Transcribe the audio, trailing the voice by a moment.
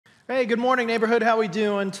Hey, good morning, neighborhood. How we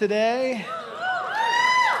doing today?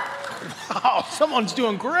 Wow, someone's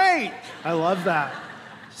doing great. I love that.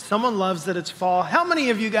 Someone loves that it's fall. How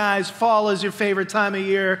many of you guys, fall is your favorite time of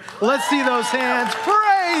year? Let's see those hands.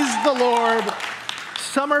 Praise the Lord.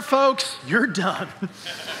 Summer folks, you're done.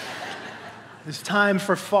 It's time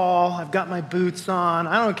for fall. I've got my boots on.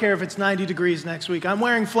 I don't care if it's 90 degrees next week. I'm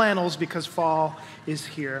wearing flannels because fall is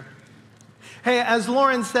here. Hey, as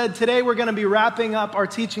Lauren said, today we're going to be wrapping up our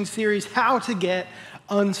teaching series, How to Get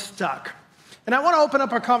Unstuck. And I want to open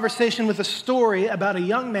up our conversation with a story about a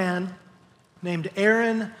young man named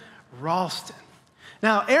Aaron Ralston.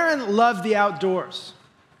 Now, Aaron loved the outdoors,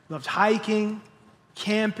 loved hiking,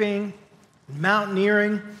 camping,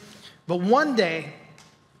 mountaineering. But one day,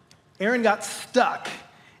 Aaron got stuck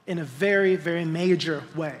in a very, very major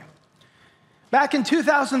way. Back in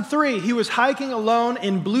 2003, he was hiking alone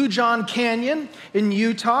in Blue John Canyon in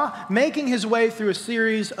Utah, making his way through a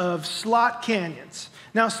series of slot canyons.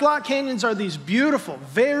 Now, slot canyons are these beautiful,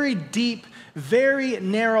 very deep, very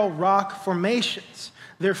narrow rock formations.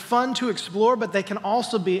 They're fun to explore, but they can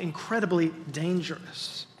also be incredibly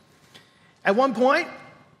dangerous. At one point,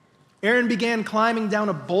 Aaron began climbing down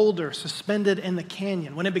a boulder suspended in the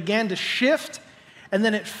canyon when it began to shift, and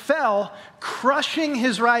then it fell, crushing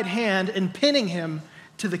his right hand and pinning him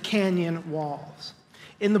to the canyon walls.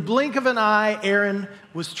 In the blink of an eye, Aaron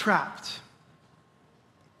was trapped.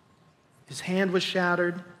 His hand was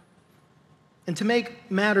shattered, and to make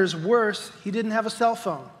matters worse, he didn't have a cell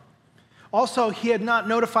phone. Also, he had not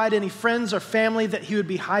notified any friends or family that he would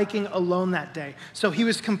be hiking alone that day. So he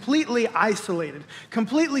was completely isolated,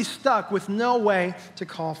 completely stuck with no way to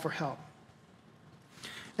call for help.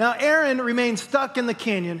 Now, Aaron remained stuck in the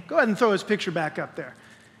canyon. Go ahead and throw his picture back up there.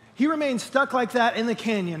 He remained stuck like that in the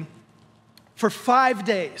canyon for 5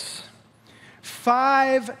 days.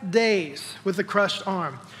 5 days with a crushed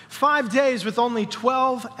arm. 5 days with only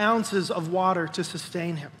 12 ounces of water to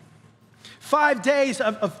sustain him. 5 days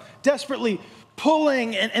of desperately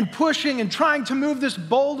pulling and pushing and trying to move this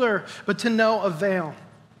boulder, but to no avail.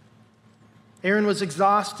 Aaron was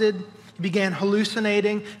exhausted. He began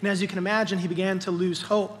hallucinating, and as you can imagine, he began to lose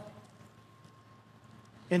hope.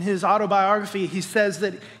 In his autobiography, he says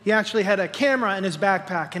that he actually had a camera in his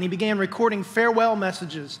backpack, and he began recording farewell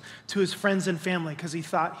messages to his friends and family because he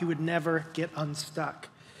thought he would never get unstuck.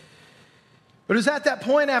 But it was at that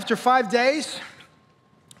point, after 5 days,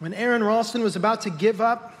 when Aaron Ralston was about to give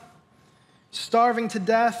up, starving to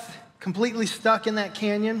death, completely stuck in that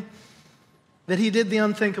canyon, that he did the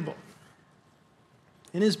unthinkable.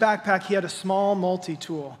 In his backpack, he had a small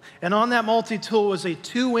multi-tool, and on that multi-tool was a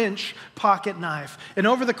 2-inch pocket knife. And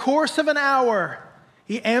over the course of an hour,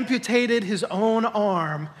 he amputated his own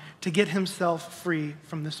arm to get himself free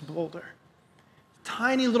from this boulder.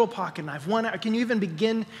 Tiny little pocket knife, 1 hour. Can you even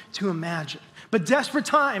begin to imagine? But desperate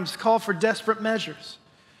times call for desperate measures.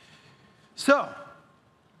 So,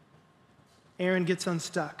 Aaron gets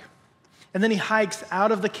unstuck, and then he hikes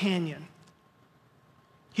out of the canyon.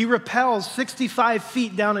 He rappels 65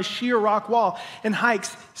 feet down a sheer rock wall and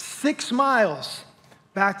hikes 6 miles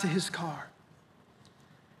back to his car.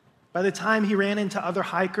 By the time he ran into other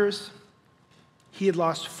hikers, he had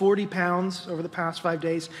lost 40 pounds over the past 5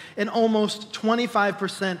 days and almost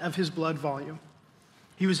 25% of his blood volume.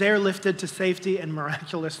 He was airlifted to safety and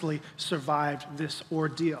miraculously survived this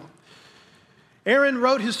ordeal. Aaron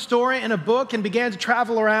wrote his story in a book and began to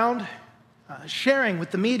travel around, sharing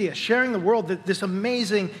with the media, sharing the world this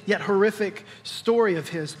amazing yet horrific story of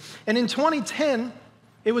his. And in 2010,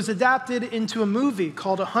 it was adapted into a movie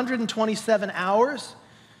called 127 Hours,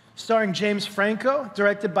 starring James Franco,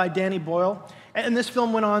 directed by Danny Boyle. And this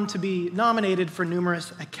film went on to be nominated for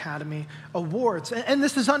numerous Academy Awards. And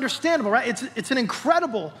this is understandable, right? It's an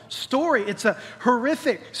incredible story. It's a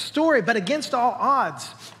horrific story, but against all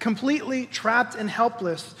odds, completely trapped and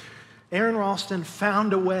helpless, Aaron Ralston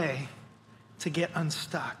found a way to get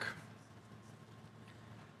unstuck.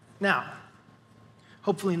 Now,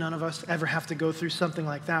 hopefully none of us ever have to go through something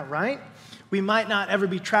like that, right? We might not ever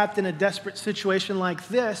be trapped in a desperate situation like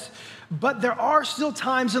this, but there are still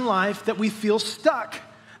times in life that we feel stuck.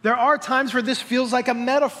 There are times where this feels like a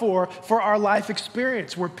metaphor for our life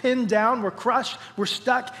experience. We're pinned down, we're crushed, we're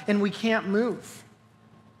stuck, and we can't move.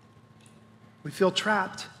 We feel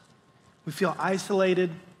trapped. We feel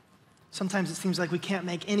isolated. Sometimes it seems like we can't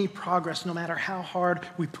make any progress no matter how hard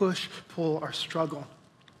we push, pull, or struggle.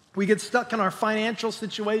 We get stuck in our financial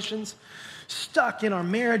situations, stuck in our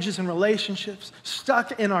marriages and relationships,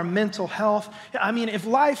 stuck in our mental health. I mean,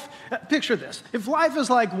 picture this. If life is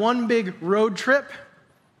like one big road trip,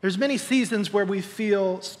 there's many seasons where we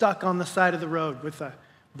feel stuck on the side of the road with a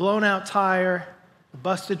blown out tire, a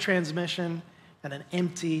busted transmission, and an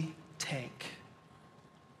empty tank.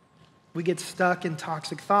 We get stuck in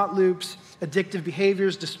toxic thought loops, addictive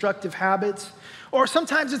behaviors, destructive habits, or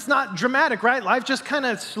sometimes it's not dramatic, right? Life just kind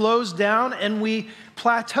of slows down and we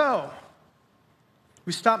plateau.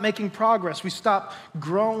 We stop making progress. We stop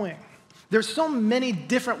growing. There's so many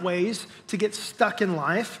different ways to get stuck in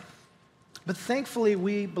life, but thankfully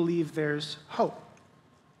we believe there's hope.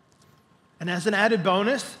 And as an added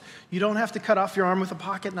bonus, you don't have to cut off your arm with a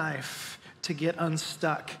pocket knife to get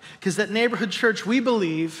unstuck. Because at Neighborhood Church, we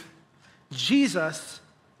believe Jesus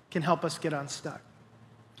can help us get unstuck.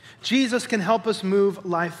 Jesus can help us move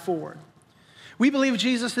life forward. We believe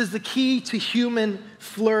Jesus is the key to human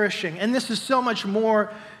flourishing, and this is so much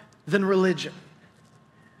more than religion.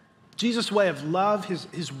 Jesus' way of love,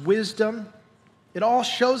 his wisdom, it all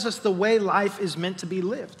shows us the way life is meant to be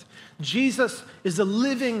lived. Jesus is a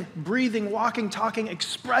living, breathing, walking, talking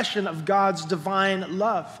expression of God's divine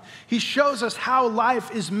love. He shows us how life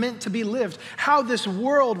is meant to be lived, how this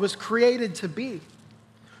world was created to be.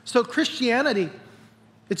 So Christianity,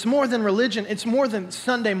 it's more than religion. It's more than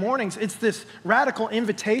Sunday mornings. It's this radical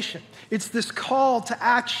invitation. It's this call to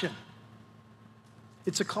action.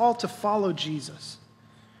 It's a call to follow Jesus,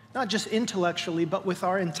 not just intellectually, but with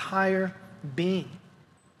our entire being.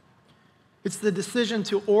 It's the decision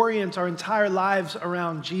to orient our entire lives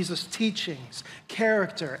around Jesus' teachings,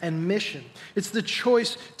 character, and mission. It's the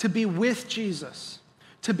choice to be with Jesus,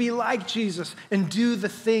 to be like Jesus, and do the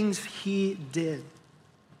things he did.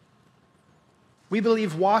 We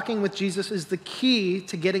believe walking with Jesus is the key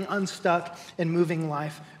to getting unstuck and moving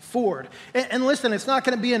life forward. And listen, it's not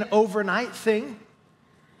going to be an overnight thing.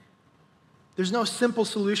 There's no simple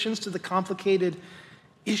solutions to the complicated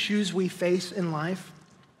issues we face in life.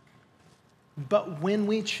 But when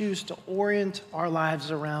we choose to orient our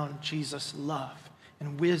lives around Jesus' love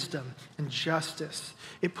and wisdom and justice,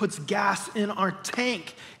 it puts gas in our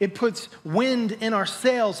tank. It puts wind in our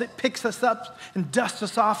sails. It picks us up and dusts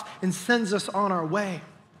us off and sends us on our way.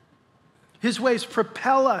 His ways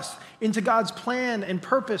propel us into God's plan and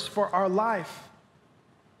purpose for our life.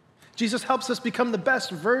 Jesus helps us become the best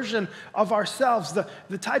version of ourselves,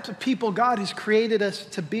 the types of people God has created us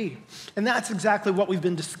to be. And that's exactly what we've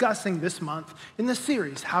been discussing this month in this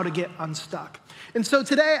series, How to Get Unstuck. And so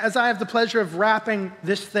today, as I have the pleasure of wrapping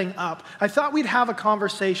this thing up, I thought we'd have a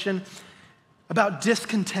conversation about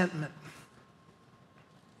discontentment.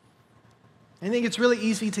 I think it's really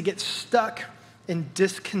easy to get stuck in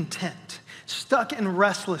discontent, stuck in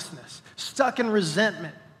restlessness, stuck in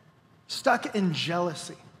resentment, stuck in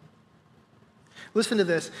jealousy. Listen to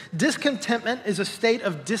this. Discontentment is a state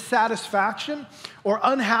of dissatisfaction or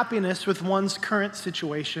unhappiness with one's current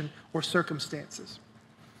situation or circumstances.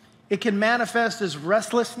 It can manifest as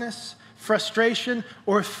restlessness, frustration,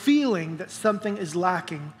 or a feeling that something is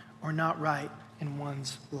lacking or not right in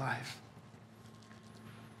one's life.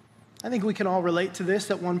 I think we can all relate to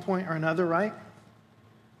this at one point or another, right?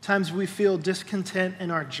 Times we feel discontent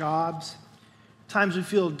in our jobs. Times we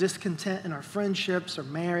feel discontent in our friendships or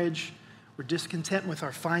marriage. We're discontent with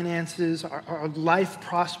our finances, our life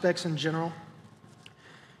prospects in general.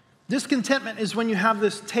 Discontentment is when you have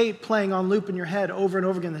this tape playing on loop in your head over and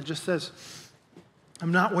over again that just says,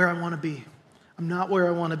 I'm not where I want to be. I'm not where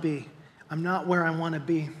I want to be. I'm not where I want to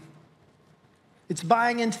be. It's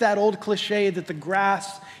buying into that old cliche that the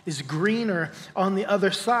grass is greener on the other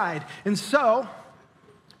side. And so,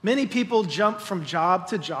 many people jump from job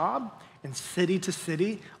to job and city to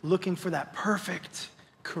city looking for that perfect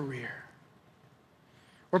career.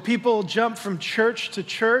 Or people jump from church to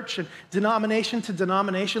church and denomination to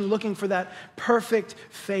denomination looking for that perfect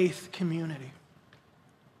faith community.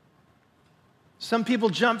 Some people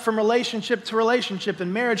jump from relationship to relationship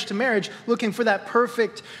and marriage to marriage looking for that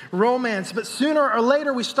perfect romance. But sooner or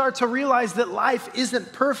later, we start to realize that life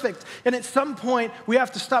isn't perfect. And at some point, we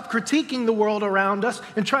have to stop critiquing the world around us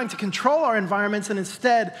and trying to control our environments and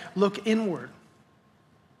instead look inward.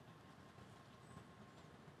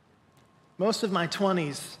 Most of my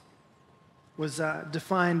 20s was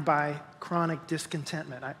defined by chronic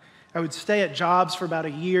discontentment. I would stay at jobs for about a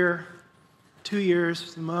year, 2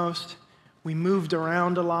 years the most. We moved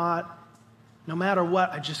around a lot. No matter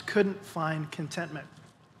what, I just couldn't find contentment.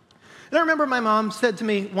 And I remember my mom said to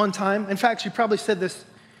me one time, in fact, she probably said this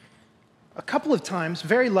a couple of times,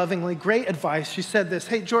 very lovingly, great advice. She said this,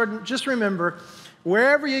 hey, Jordan, just remember,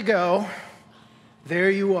 wherever you go, there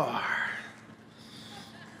you are,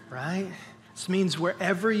 right? This means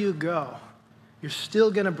wherever you go, you're still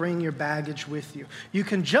going to bring your baggage with you. You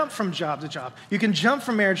can jump from job to job. You can jump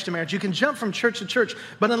from marriage to marriage. You can jump from church to church.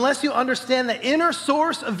 But unless you understand the inner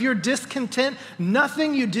source of your discontent,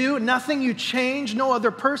 nothing you do, nothing you change, no other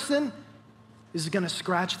person is going to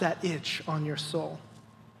scratch that itch on your soul.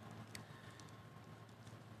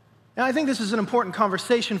 Now, I think this is an important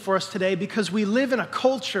conversation for us today because we live in a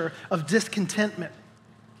culture of discontentment.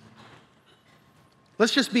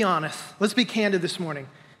 Let's just be honest. Let's be candid this morning.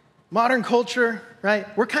 Modern culture, right?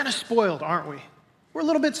 We're kind of spoiled, aren't we? We're a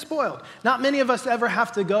little bit spoiled. Not many of us ever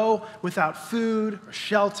have to go without food or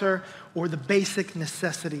shelter or the basic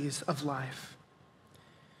necessities of life.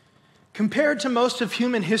 Compared to most of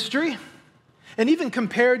human history, and even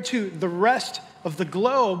compared to the rest of the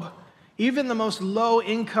globe, even the most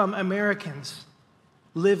low-income Americans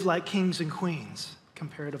live like kings and queens,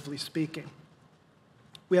 comparatively speaking.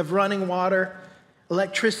 We have running water,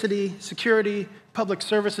 electricity, security, public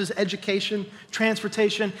services, education,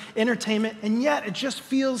 transportation, entertainment, and yet it just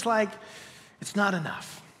feels like it's not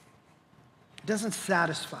enough. It doesn't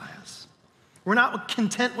satisfy us. We're not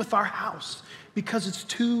content with our house because it's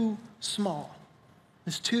too small.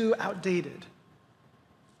 It's too outdated.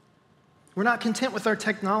 We're not content with our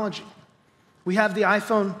technology. We have the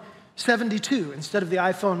iPhone 72 instead of the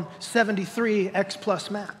iPhone 73 X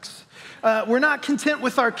Plus Max. We're not content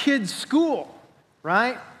with our kids' school,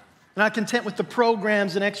 right? We're not content with the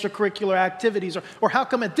programs and extracurricular activities. Or how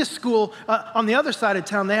come at this school on the other side of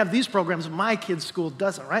town they have these programs and my kid's school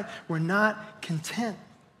doesn't, right? We're not content.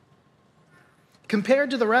 Compared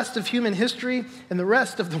to the rest of human history and the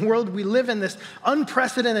rest of the world, we live in this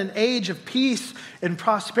unprecedented age of peace and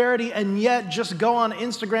prosperity, and yet just go on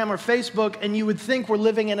Instagram or Facebook and you would think we're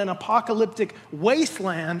living in an apocalyptic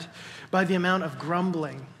wasteland by the amount of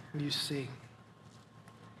grumbling you see.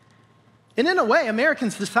 And in a way,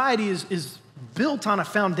 American society is built on a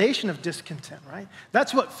foundation of discontent, right?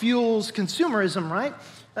 That's what fuels consumerism, right?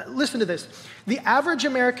 Listen to this. The average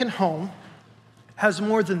American home has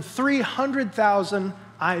more than 300,000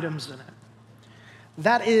 items in it.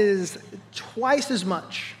 That is twice as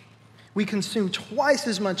much. We consume twice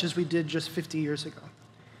as much as we did just 50 years ago.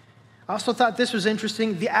 I also thought this was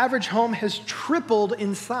interesting. The average home has tripled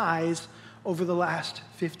in size over the last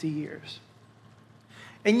 50 years.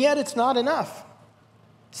 And yet it's not enough.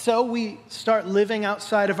 So we start living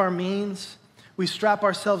outside of our means. We strap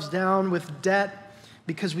ourselves down with debt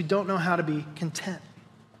because we don't know how to be content.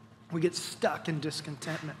 We get stuck in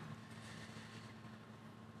discontentment.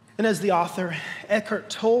 And as the author Eckhart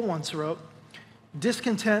Tolle once wrote,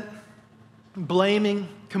 discontent, blaming,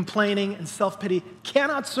 complaining, and self-pity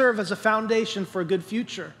cannot serve as a foundation for a good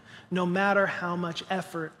future, no matter how much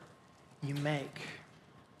effort you make.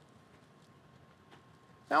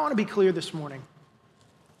 Now, I want to be clear this morning.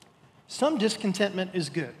 Some discontentment is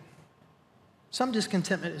good. Some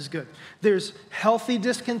discontentment is good. There's healthy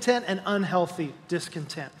discontent and unhealthy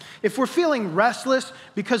discontent. If we're feeling restless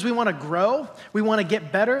because we want to grow, we want to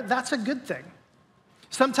get better, that's a good thing.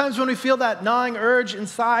 Sometimes when we feel that gnawing urge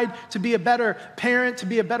inside to be a better parent, to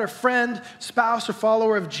be a better friend, spouse, or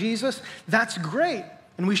follower of Jesus, that's great.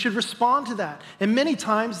 And we should respond to that. And many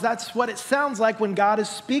times that's what it sounds like when God is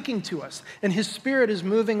speaking to us and His Spirit is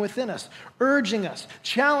moving within us, urging us,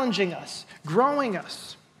 challenging us, growing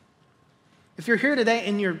us. If you're here today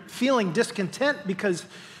and you're feeling discontent because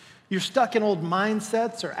you're stuck in old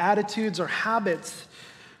mindsets or attitudes or habits,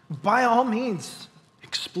 by all means,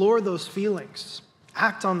 explore those feelings.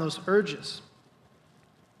 Act on those urges.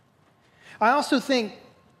 I also think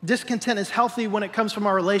discontent is healthy when it comes from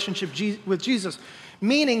our relationship with Jesus,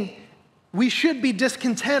 meaning we should be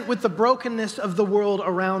discontent with the brokenness of the world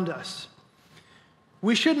around us.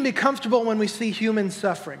 We shouldn't be comfortable when we see human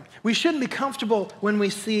suffering. We shouldn't be comfortable when we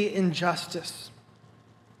see injustice.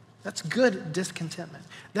 That's good discontentment.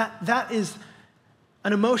 That is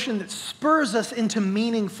an emotion that spurs us into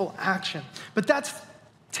meaningful action. But that's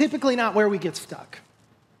typically not where we get stuck.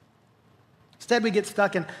 Instead, we get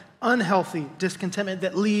stuck in unhealthy discontentment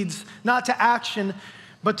that leads not to action,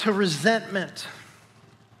 but to resentment.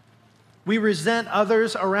 We resent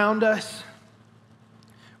others around us.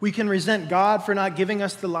 We can resent God for not giving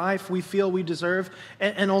us the life we feel we deserve,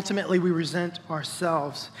 and ultimately we resent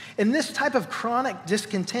ourselves. And this type of chronic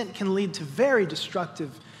discontent can lead to very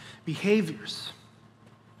destructive behaviors.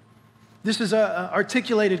 This is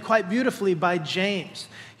articulated quite beautifully by James.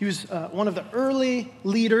 He was one of the early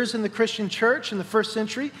leaders in the Christian church in the first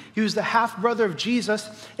century. He was the half-brother of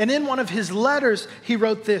Jesus, and in one of his letters, he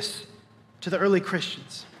wrote this to the early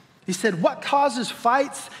Christians. He said, "What causes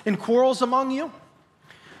fights and quarrels among you?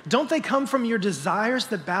 Don't they come from your desires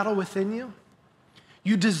that battle within you?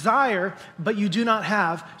 You desire, but you do not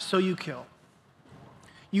have, so you kill."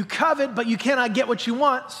 You covet, but you cannot get what you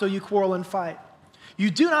want, so you quarrel and fight. You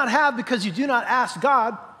do not have because you do not ask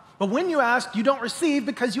God, but when you ask, you don't receive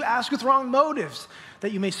because you ask with wrong motives,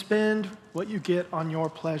 that you may spend what you get on your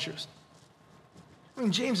pleasures. I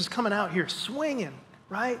mean, James is coming out here swinging,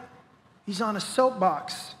 right? He's on a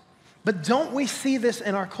soapbox. But don't we see this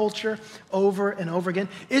in our culture over and over again?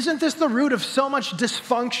 Isn't this the root of so much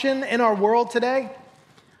dysfunction in our world today?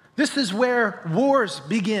 This is where wars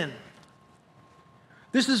begin.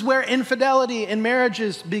 This is where infidelity in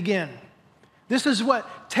marriages begin. This is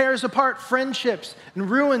what tears apart friendships and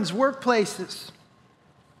ruins workplaces.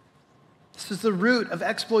 This is the root of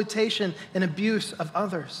exploitation and abuse of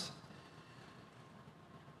others.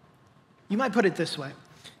 You might put it this way.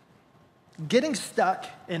 Getting stuck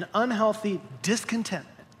in unhealthy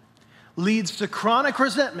discontentment leads to chronic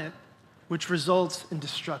resentment, which results in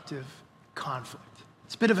destructive conflict.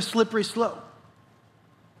 It's a bit of a slippery slope.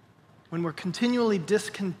 When we're continually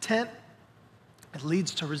discontent, it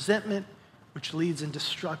leads to resentment, which leads in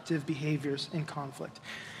destructive behaviors and conflict.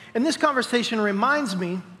 And this conversation reminds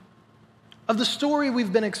me of the story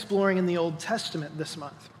we've been exploring in the Old Testament this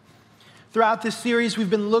month. Throughout this series, we've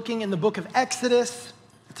been looking in the book of Exodus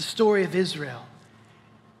at the story of Israel.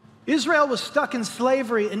 Israel was stuck in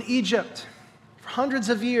slavery in Egypt for hundreds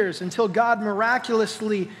of years until God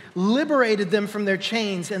miraculously liberated them from their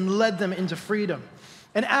chains and led them into freedom.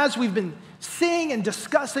 And as we've been seeing and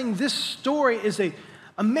discussing, this story is an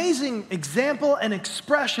amazing example and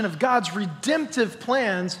expression of God's redemptive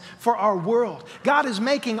plans for our world. God is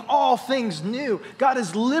making all things new. God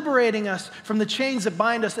is liberating us from the chains that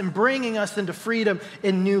bind us and bringing us into freedom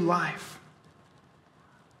in new life.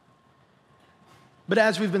 But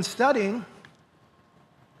as we've been studying,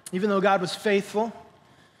 even though God was faithful,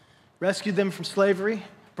 rescued them from slavery,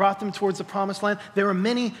 brought them towards the promised land, there were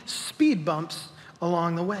many speed bumps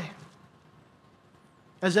along the way.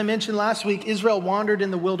 As I mentioned last week, Israel wandered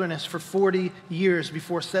in the wilderness for 40 years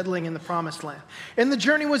before settling in the promised land. And the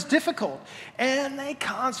journey was difficult, and they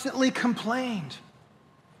constantly complained.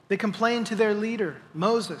 They complained to their leader,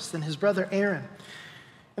 Moses, and his brother Aaron.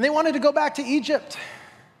 And they wanted to go back to Egypt.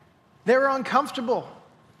 They were uncomfortable.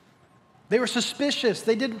 They were suspicious.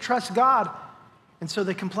 They didn't trust God. And so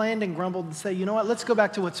they complained and grumbled and said, you know what, let's go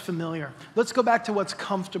back to what's familiar. Let's go back to what's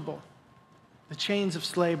comfortable. The chains of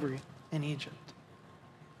slavery in Egypt.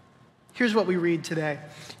 Here's what we read today.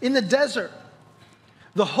 In the desert,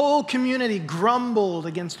 the whole community grumbled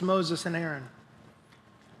against Moses and Aaron.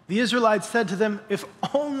 The Israelites said to them, if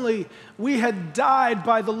only we had died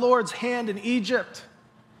by the Lord's hand in Egypt.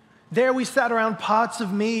 There we sat around pots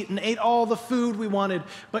of meat and ate all the food we wanted,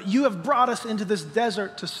 but you have brought us into this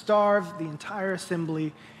desert to starve the entire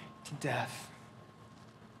assembly to death.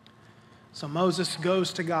 So Moses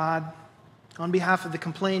goes to God on behalf of the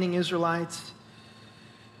complaining Israelites,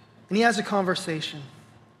 and he has a conversation.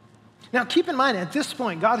 Now, keep in mind, at this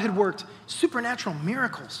point, God had worked supernatural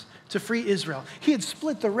miracles to free Israel. He had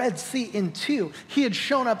split the Red Sea in two. He had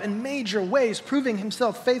shown up in major ways, proving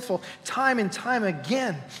himself faithful time and time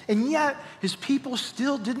again. And yet, his people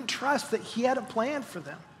still didn't trust that he had a plan for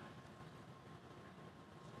them.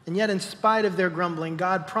 And yet, in spite of their grumbling,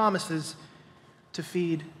 God promises to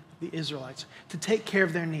feed the Israelites, to take care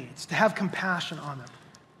of their needs, to have compassion on them.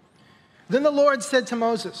 Then the Lord said to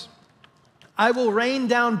Moses, I will rain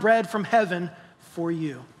down bread from heaven for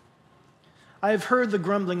you. I have heard the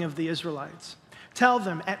grumbling of the Israelites. Tell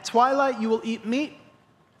them, at twilight you will eat meat,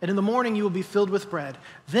 and in the morning you will be filled with bread.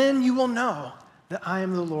 Then you will know that I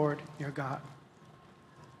am the Lord your God.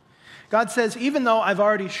 God says, even though I've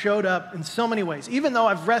already showed up in so many ways, even though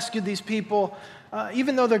I've rescued these people,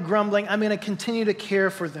 even though they're grumbling, I'm going to continue to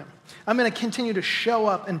care for them. I'm going to continue to show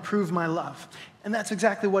up and prove my love. And that's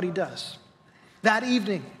exactly what he does. That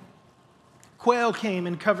evening, quail came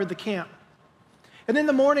and covered the camp. And in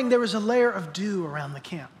the morning, there was a layer of dew around the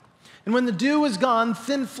camp. And when the dew was gone,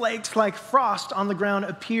 thin flakes like frost on the ground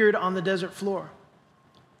appeared on the desert floor.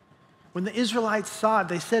 When the Israelites saw it,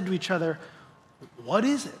 they said to each other, what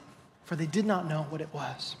is it? For they did not know what it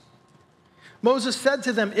was. Moses said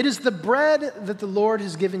to them, it is the bread that the Lord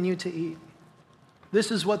has given you to eat.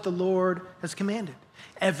 This is what the Lord has commanded.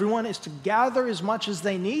 Everyone is to gather as much as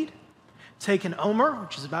they need. Take an omer,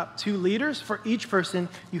 which is about 2 liters, for each person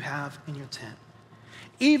you have in your tent.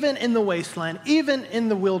 Even in the wasteland, even in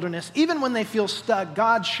the wilderness, even when they feel stuck,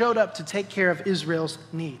 God showed up to take care of Israel's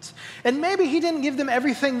needs. And maybe he didn't give them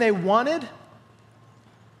everything they wanted,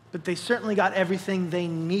 but they certainly got everything they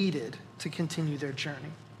needed to continue their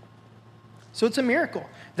journey. So it's a miracle.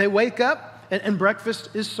 They wake up and breakfast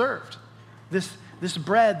is served. This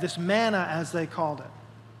bread, this manna as they called it.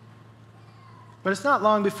 But it's not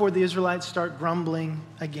long before the Israelites start grumbling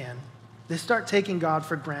again. They start taking God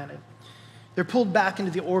for granted. They're pulled back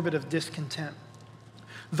into the orbit of discontent.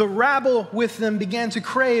 The rabble with them began to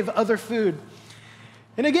crave other food.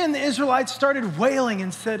 And again, the Israelites started wailing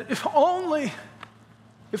and said, if only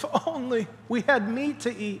we had meat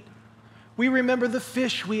to eat. We remember the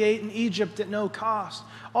fish we ate in Egypt at no cost.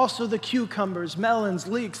 Also the cucumbers, melons,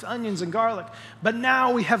 leeks, onions, and garlic. But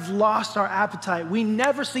now we have lost our appetite. We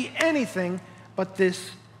never see anything but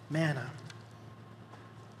this manna.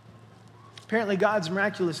 Apparently God's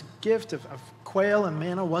miraculous gift of quail and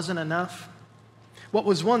manna wasn't enough. What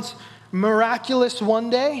was once miraculous one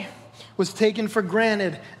day was taken for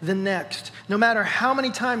granted the next. No matter how many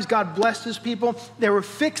times God blessed his people, they were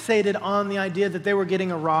fixated on the idea that they were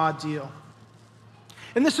getting a raw deal.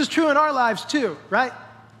 And this is true in our lives too, right?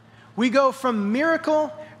 We go from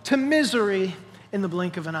miracle to misery in the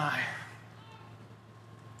blink of an eye.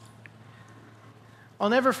 I'll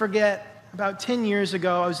never forget, about 10 years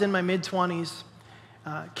ago, I was in my mid-20s.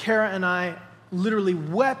 Kara and I literally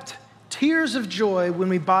wept tears of joy when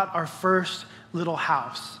we bought our first little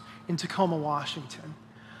house in Tacoma, Washington.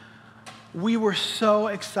 We were so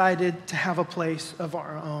excited to have a place of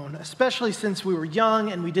our own, especially since we were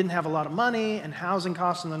young and we didn't have a lot of money and housing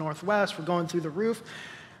costs in the Northwest were going through the roof.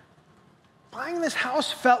 Buying this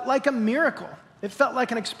house felt like a miracle. It felt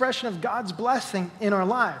like an expression of God's blessing in our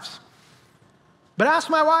lives. But ask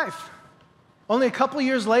my wife. Only a couple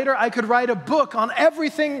years later, I could write a book on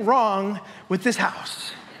everything wrong with this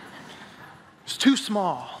house. It was too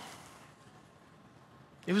small.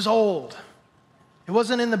 It was old. It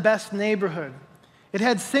wasn't in the best neighborhood. It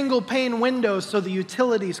had single pane windows, so the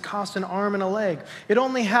utilities cost an arm and a leg. It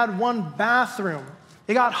only had one bathroom.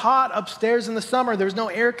 It got hot upstairs in the summer. There was no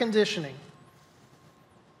air conditioning.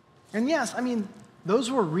 And yes,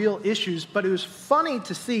 those were real issues, but it was funny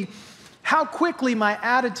to see how quickly my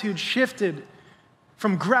attitude shifted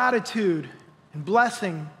from gratitude and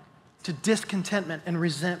blessing to discontentment and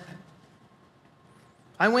resentment.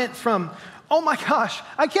 I went from, oh my gosh,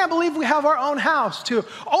 I can't believe we have our own house, to,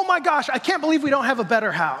 oh my gosh, I can't believe we don't have a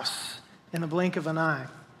better house, in the blink of an eye.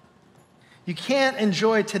 You can't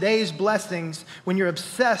enjoy today's blessings when you're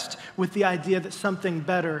obsessed with the idea that something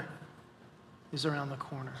better is around the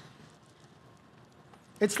corner.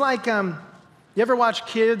 It's like, you ever watch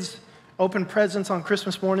kids open presents on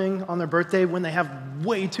Christmas morning on their birthday when they have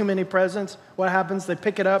way too many presents? What happens? They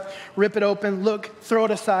pick it up, rip it open, look, throw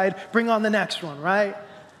it aside, bring on the next one, right?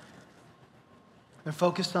 They're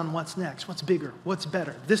focused on what's next, what's bigger, what's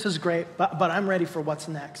better. This is great, but I'm ready for what's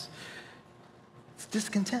next. It's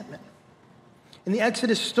discontentment. In the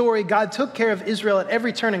Exodus story, God took care of Israel at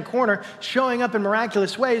every turn and corner, showing up in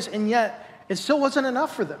miraculous ways, and yet it still wasn't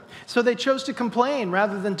enough for them. So they chose to complain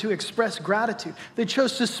rather than to express gratitude. They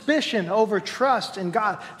chose suspicion over trust in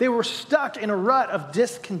God. They were stuck in a rut of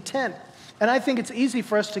discontent. And I think it's easy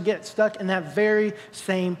for us to get stuck in that very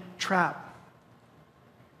same trap.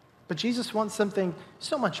 But Jesus wants something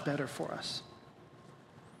so much better for us.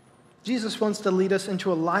 Jesus wants to lead us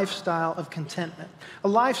into a lifestyle of contentment, a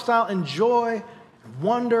lifestyle in joy and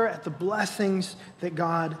wonder at the blessings that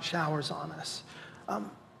God showers on us.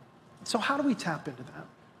 So how do we tap into that?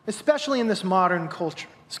 Especially in this modern culture,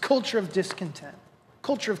 this culture of discontent,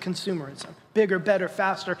 culture of consumerism, bigger, better,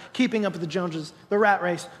 faster, keeping up with the Joneses, the rat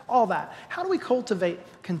race, all that. How do we cultivate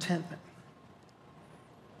contentment?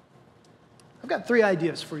 I've got 3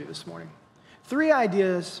 ideas for you this morning. 3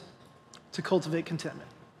 ideas to cultivate contentment.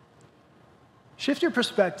 Shift your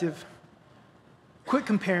perspective, quit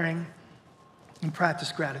comparing, and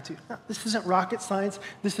practice gratitude. Now, this isn't rocket science.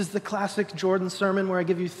 This is the classic Jordan sermon where I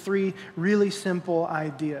give you 3 really simple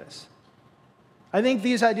ideas. I think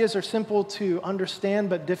these ideas are simple to understand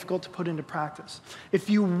but difficult to put into practice. If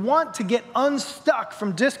you want to get unstuck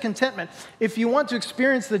from discontentment, if you want to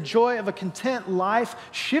experience the joy of a content life,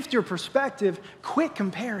 shift your perspective, quit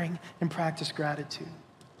comparing, and practice gratitude.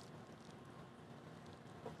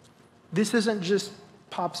 This isn't just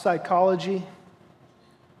pop psychology.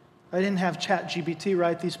 I didn't have ChatGPT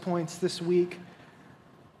write these points this week.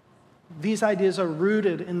 These ideas are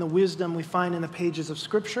rooted in the wisdom we find in the pages of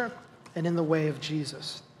Scripture and in the way of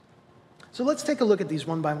Jesus. So let's take a look at these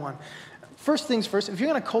one by one. First things first, if you're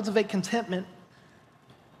going to cultivate contentment,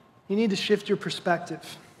 you need to shift your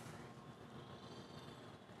perspective.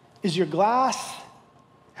 Is your glass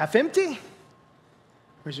half empty,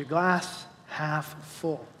 or is your glass half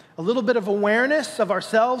full? A little bit of awareness of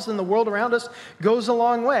ourselves and the world around us goes a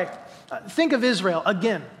long way. Think of Israel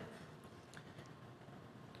again.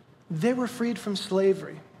 They were freed from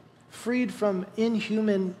slavery, freed from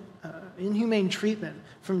inhumane treatment,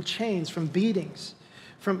 from chains, from beatings,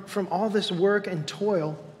 from all this work and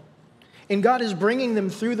toil. And God is bringing them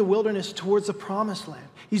through the wilderness towards the promised land.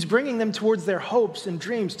 He's bringing them towards their hopes and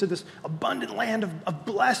dreams, to this abundant land of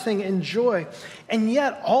blessing and joy. And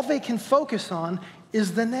yet, all they can focus on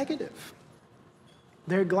is the negative.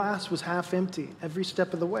 Their glass was half empty every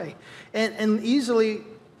step of the way. And easily,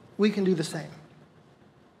 we can do the same.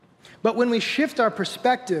 But when we shift our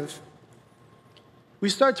perspective, we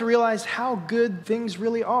start to realize how good things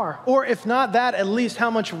really are. Or if not that, at least how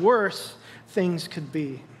much worse things could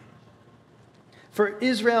be. For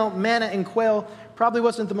Israel, manna and quail probably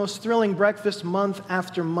wasn't the most thrilling breakfast month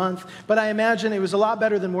after month, but I imagine it was a lot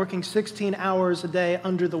better than working 16 hours a day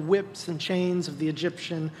under the whips and chains of the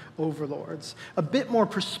Egyptian overlords. A bit more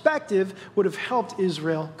perspective would have helped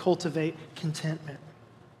Israel cultivate contentment.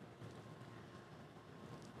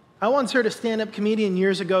 I once heard a stand-up comedian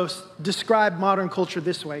years ago describe modern culture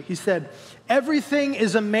this way. He said, "Everything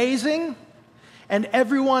is amazing and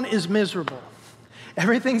everyone is miserable."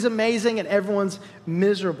 Everything's amazing and everyone's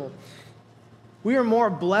miserable. We are more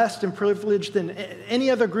blessed and privileged than any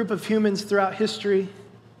other group of humans throughout history.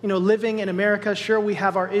 You know, living in America, sure, we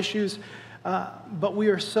have our issues, but we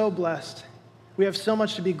are so blessed. We have so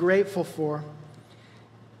much to be grateful for.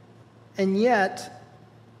 And yet,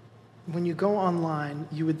 when you go online,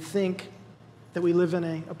 you would think that we live in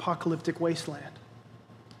an apocalyptic wasteland.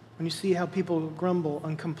 When you see how people grumble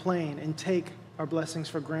and complain and take our blessings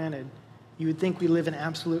for granted, you would think we live in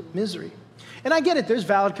absolute misery. And I get it, there's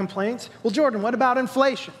valid complaints. Well, Jordan, what about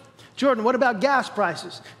inflation? Jordan, what about gas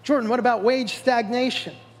prices? Jordan, what about wage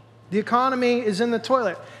stagnation? The economy is in the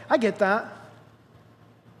toilet. I get that.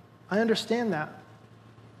 I understand that.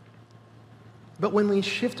 But when we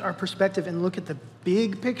shift our perspective and look at the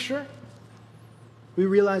big picture, we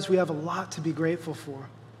realize we have a lot to be grateful for.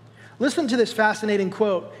 Listen to this fascinating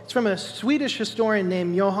quote. It's from a Swedish historian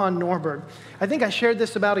named Johan Norberg. I think I shared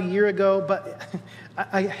this about a year ago, but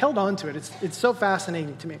I held on to it. It's so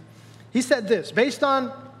fascinating to me. He said this, based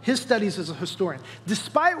on his studies as a historian: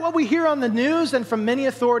 "Despite what we hear on the news and from many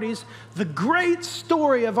authorities, the great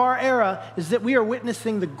story of our era is that we are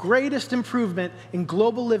witnessing the greatest improvement in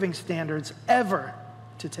global living standards ever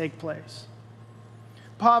to take place.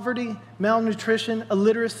 Poverty, malnutrition,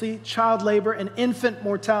 illiteracy, child labor, and infant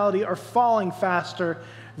mortality are falling faster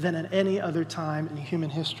than at any other time in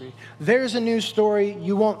human history." There's a news story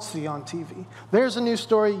you won't see on TV. There's a news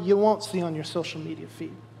story you won't see on your social media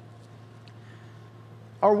feed.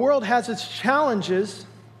 Our world has its challenges,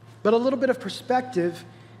 but a little bit of perspective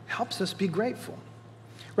helps us be grateful.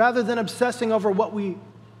 Rather than obsessing over what we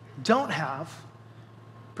don't have,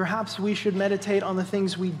 perhaps we should meditate on the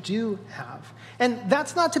things we do have. And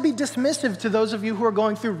that's not to be dismissive to those of you who are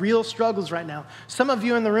going through real struggles right now. Some of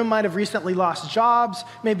you in the room might have recently lost jobs.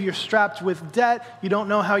 Maybe you're strapped with debt. You don't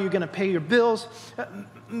know how you're going to pay your bills.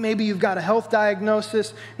 Maybe you've got a health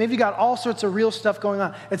diagnosis. Maybe you got all sorts of real stuff going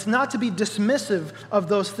on. It's not to be dismissive of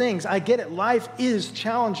those things. I get it. Life is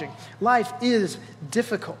challenging. Life is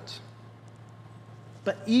difficult.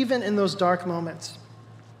 But even in those dark moments,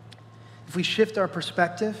 if we shift our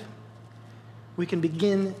perspective, we can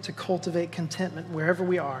begin to cultivate contentment wherever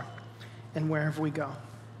we are and wherever we go.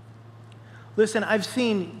 Listen, I've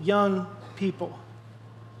seen young people,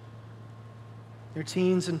 their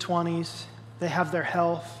teens and 20s, they have their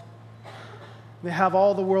health, they have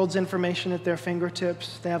all the world's information at their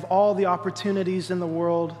fingertips, they have all the opportunities in the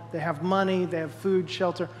world, they have money, they have food,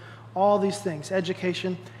 shelter, all these things,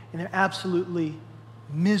 education, and they're absolutely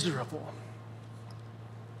miserable.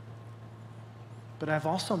 But I've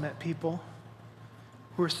also met people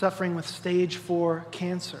who are suffering with stage 4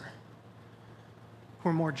 cancer, who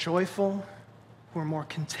are more joyful, who are more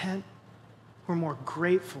content, who are more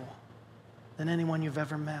grateful than anyone you've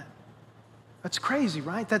ever met. That's crazy,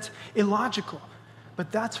 right? That's illogical.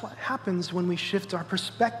 But that's what happens when we shift our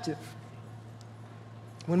perspective.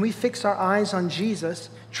 When we fix our eyes on Jesus,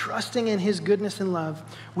 trusting in his goodness and love,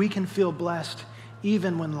 we can feel blessed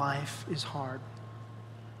even when life is hard.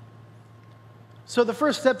 So the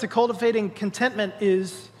first step to cultivating contentment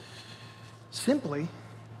is simply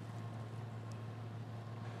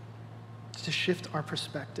to shift our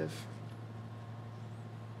perspective.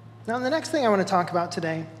 Now, the next thing I want to talk about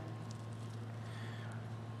today,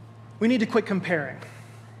 we need to quit comparing.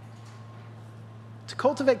 To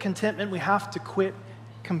cultivate contentment, we have to quit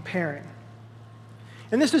comparing.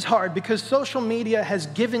 And this is hard because social media has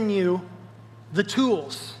given you the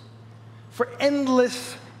tools for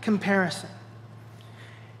endless comparison.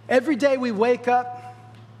 Every day we wake up,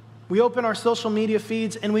 we open our social media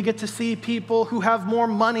feeds, and we get to see people who have more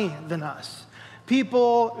money than us,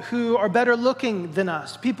 people who are better looking than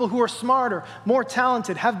us, people who are smarter, more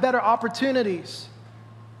talented, have better opportunities.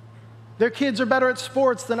 Their kids are better at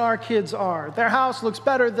sports than our kids are. Their house looks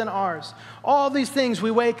better than ours. All these things,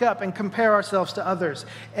 we wake up and compare ourselves to others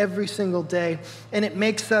every single day, and it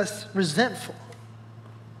makes us resentful.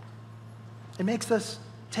 It makes us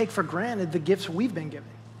take for granted the gifts we've been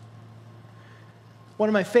given. One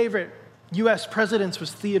of my favorite U.S. presidents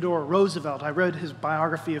was Theodore Roosevelt. I read his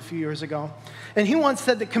biography a few years ago, and he once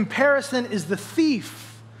said that comparison is the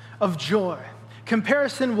thief of joy.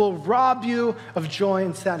 Comparison will rob you of joy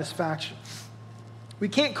and satisfaction. We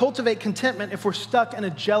can't cultivate contentment if we're stuck in a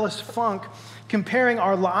jealous funk, comparing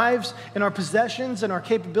our lives and our possessions and our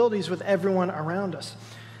capabilities with everyone around us.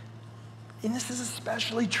 And this is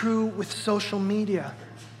especially true with social media.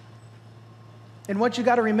 And what you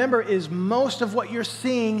got to remember is most of what you're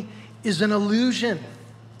seeing is an illusion.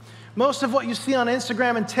 Most of what you see on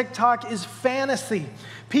Instagram and TikTok is fantasy.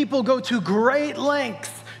 People go to great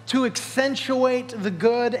lengths to accentuate the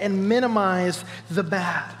good and minimize the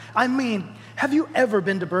bad. I mean, have you ever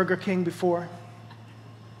been to Burger King before?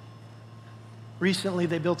 Recently,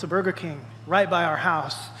 they built a Burger King right by our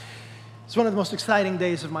house. It's one of the most exciting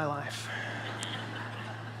days of my life.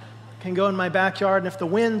 I can go in my backyard, and if the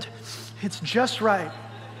wind hits just right,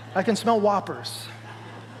 I can smell Whoppers.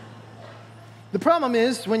 The problem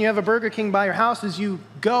is, when you have a Burger King by your house, is you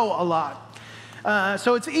go a lot.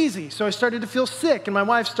 So it's easy. So I started to feel sick, and my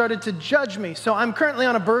wife started to judge me. So I'm currently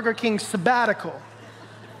on a Burger King sabbatical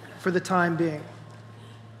for the time being.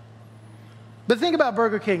 But think about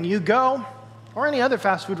Burger King. You go, or any other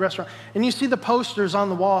fast food restaurant, and you see the posters on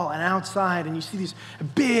the wall and outside, and you see these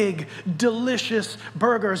big, delicious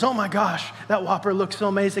burgers. Oh my gosh, that Whopper looks so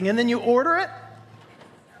amazing. And then you order it,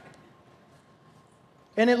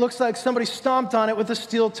 and it looks like somebody stomped on it with a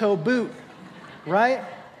steel-toe boot, right?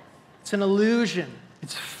 It's an illusion.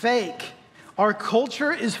 It's fake. Our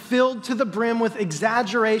culture is filled to the brim with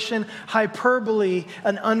exaggeration, hyperbole,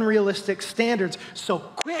 and unrealistic standards. So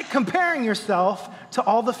quit comparing yourself to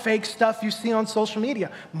all the fake stuff you see on social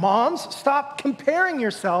media. Moms, stop comparing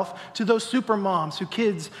yourself to those super moms whose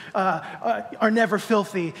kids are never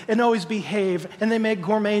filthy and always behave, and they make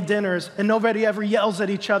gourmet dinners, and nobody ever yells at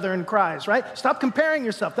each other and cries, right? Stop comparing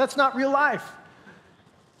yourself. That's not real life.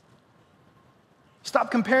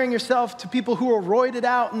 Stop comparing yourself to people who are roided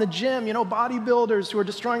out in the gym, bodybuilders who are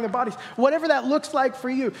destroying their bodies. Whatever that looks like for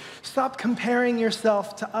you, stop comparing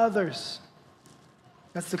yourself to others.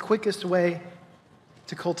 That's the quickest way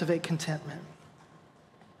to cultivate contentment.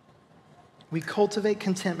 We cultivate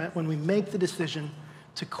contentment when we make the decision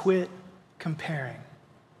to quit comparing.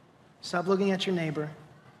 Stop looking at your neighbor.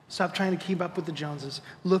 Stop trying to keep up with the Joneses.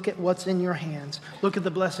 Look at what's in your hands. Look at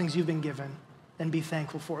the blessings you've been given and be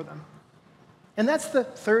thankful for them. And that's the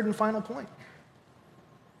third and final point.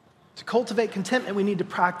 To cultivate contentment, we need to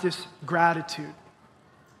practice gratitude.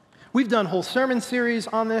 We've done whole sermon series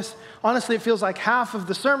on this. Honestly, it feels like half of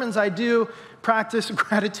the sermons I do practice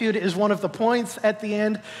gratitude is one of the points at the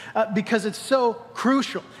end because it's so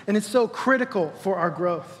crucial and it's so critical for our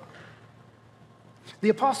growth. The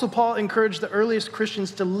Apostle Paul encouraged the earliest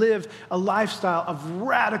Christians to live a lifestyle of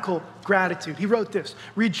radical gratitude. He wrote this: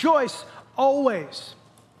 "Rejoice always.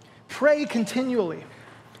 Pray continually.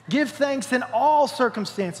 Give thanks in all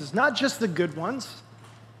circumstances," not just the good ones,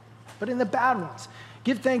 but in the bad ones.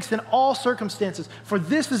 "Give thanks in all circumstances, for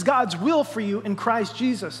this is God's will for you in Christ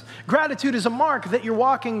Jesus." Gratitude is a mark that you're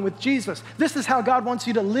walking with Jesus. This is how God wants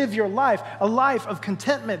you to live your life, a life of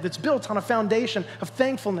contentment that's built on a foundation of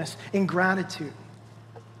thankfulness and gratitude.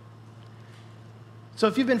 So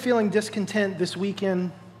if you've been feeling discontent this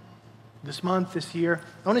weekend, this month, this year,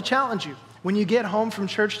 I want to challenge you. When you get home from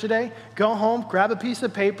church today, go home, grab a piece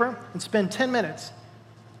of paper, and spend 10 minutes.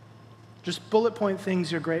 Just bullet point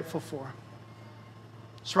things you're grateful for.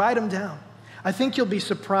 Just write them down. I think you'll be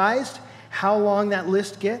surprised how long that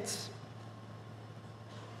list gets.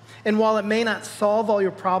 And while it may not solve all your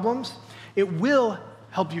problems, it will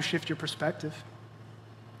help you shift your perspective.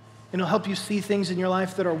 It'll help you see things in your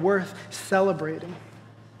life that are worth celebrating.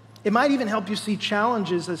 It might even help you see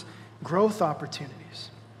challenges as growth opportunities.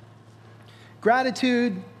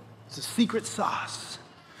 Gratitude is a secret sauce.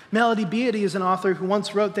 Melody Beatty is an author who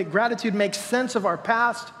once wrote that gratitude makes sense of our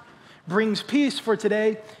past, brings peace for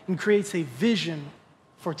today, and creates a vision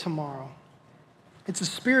for tomorrow. It's a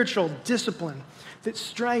spiritual discipline that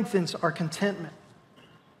strengthens our contentment.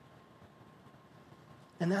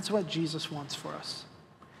 And that's what Jesus wants for us.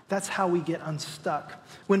 That's how we get unstuck.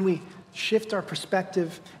 When we shift our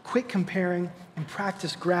perspective, quit comparing, and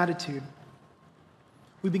practice gratitude,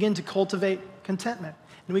 we begin to cultivate contentment,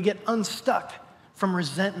 and we get unstuck from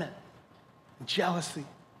resentment, and jealousy,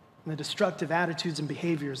 and the destructive attitudes and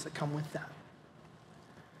behaviors that come with that.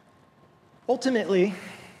 Ultimately,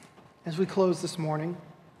 as we close this morning,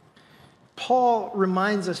 Paul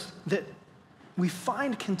reminds us that we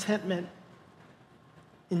find contentment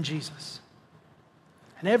in Jesus.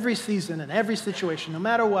 In every season, in every situation, no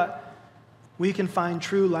matter what, we can find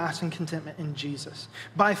true, lasting contentment in Jesus.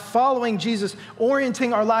 By following Jesus,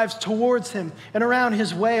 orienting our lives towards him and around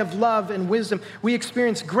his way of love and wisdom, we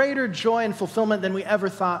experience greater joy and fulfillment than we ever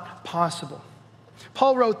thought possible.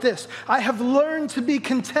 Paul wrote this, "I have learned to be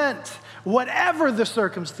content, whatever the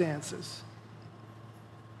circumstances."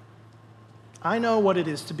 I know what it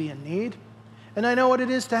is to be in need, and I know what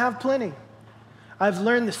it is to have plenty. I've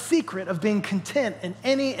learned the secret of being content in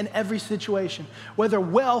any and every situation, whether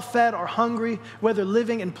well-fed or hungry, whether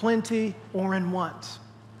living in plenty or in want.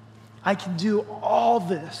 I can do all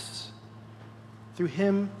this through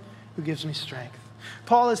him who gives me strength.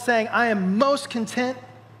 Paul is saying, I am most content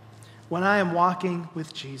when I am walking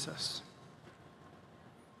with Jesus.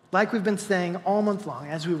 Like we've been saying all month long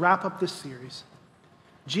as we wrap up this series,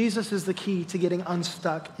 Jesus is the key to getting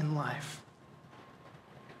unstuck in life.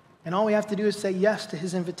 And all we have to do is say yes to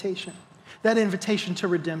his invitation, that invitation to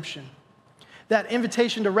redemption, that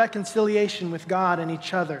invitation to reconciliation with God and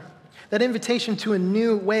each other, that invitation to a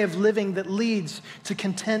new way of living that leads to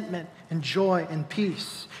contentment and joy and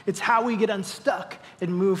peace. It's how we get unstuck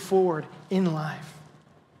and move forward in life.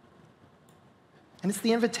 And it's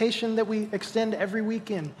the invitation that we extend every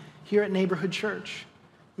weekend here at Neighborhood Church.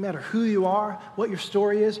 No matter who you are, what your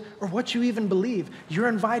story is, or what you even believe, you're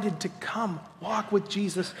invited to come walk with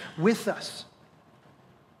Jesus with us.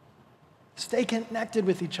 Stay connected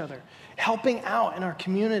with each other, helping out in our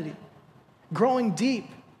community, growing deep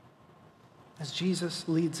as Jesus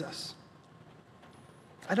leads us.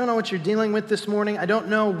 I don't know what you're dealing with this morning. I don't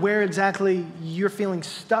know where exactly you're feeling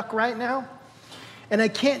stuck right now. And I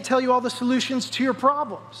can't tell you all the solutions to your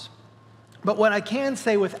problems. But what I can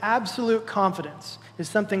say with absolute confidence is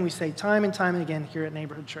something we say time and time again here at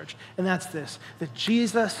Neighborhood Church, and that's this, that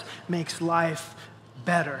Jesus makes life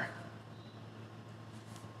better.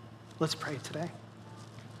 Let's pray today.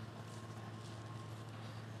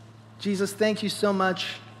 Jesus, thank you so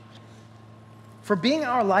much for being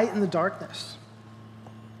our light in the darkness,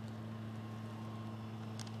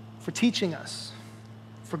 for teaching us,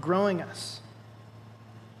 for growing us.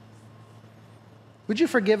 Would you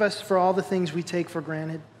forgive us for all the things we take for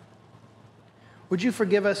granted? Would you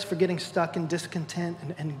forgive us for getting stuck in discontent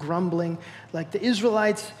and grumbling like the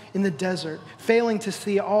Israelites in the desert, failing to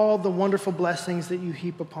see all the wonderful blessings that you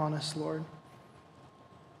heap upon us, Lord?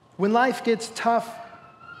 When life gets tough,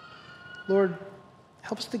 Lord,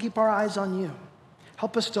 help us to keep our eyes on you.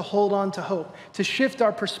 Help us to hold on to hope, to shift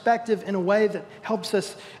our perspective in a way that helps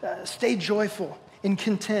us stay joyful and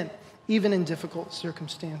content, even in difficult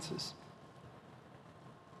circumstances.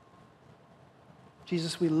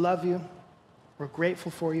 Jesus, we love you. We're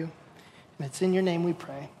grateful for you. And it's in your name we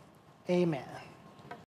pray. Amen.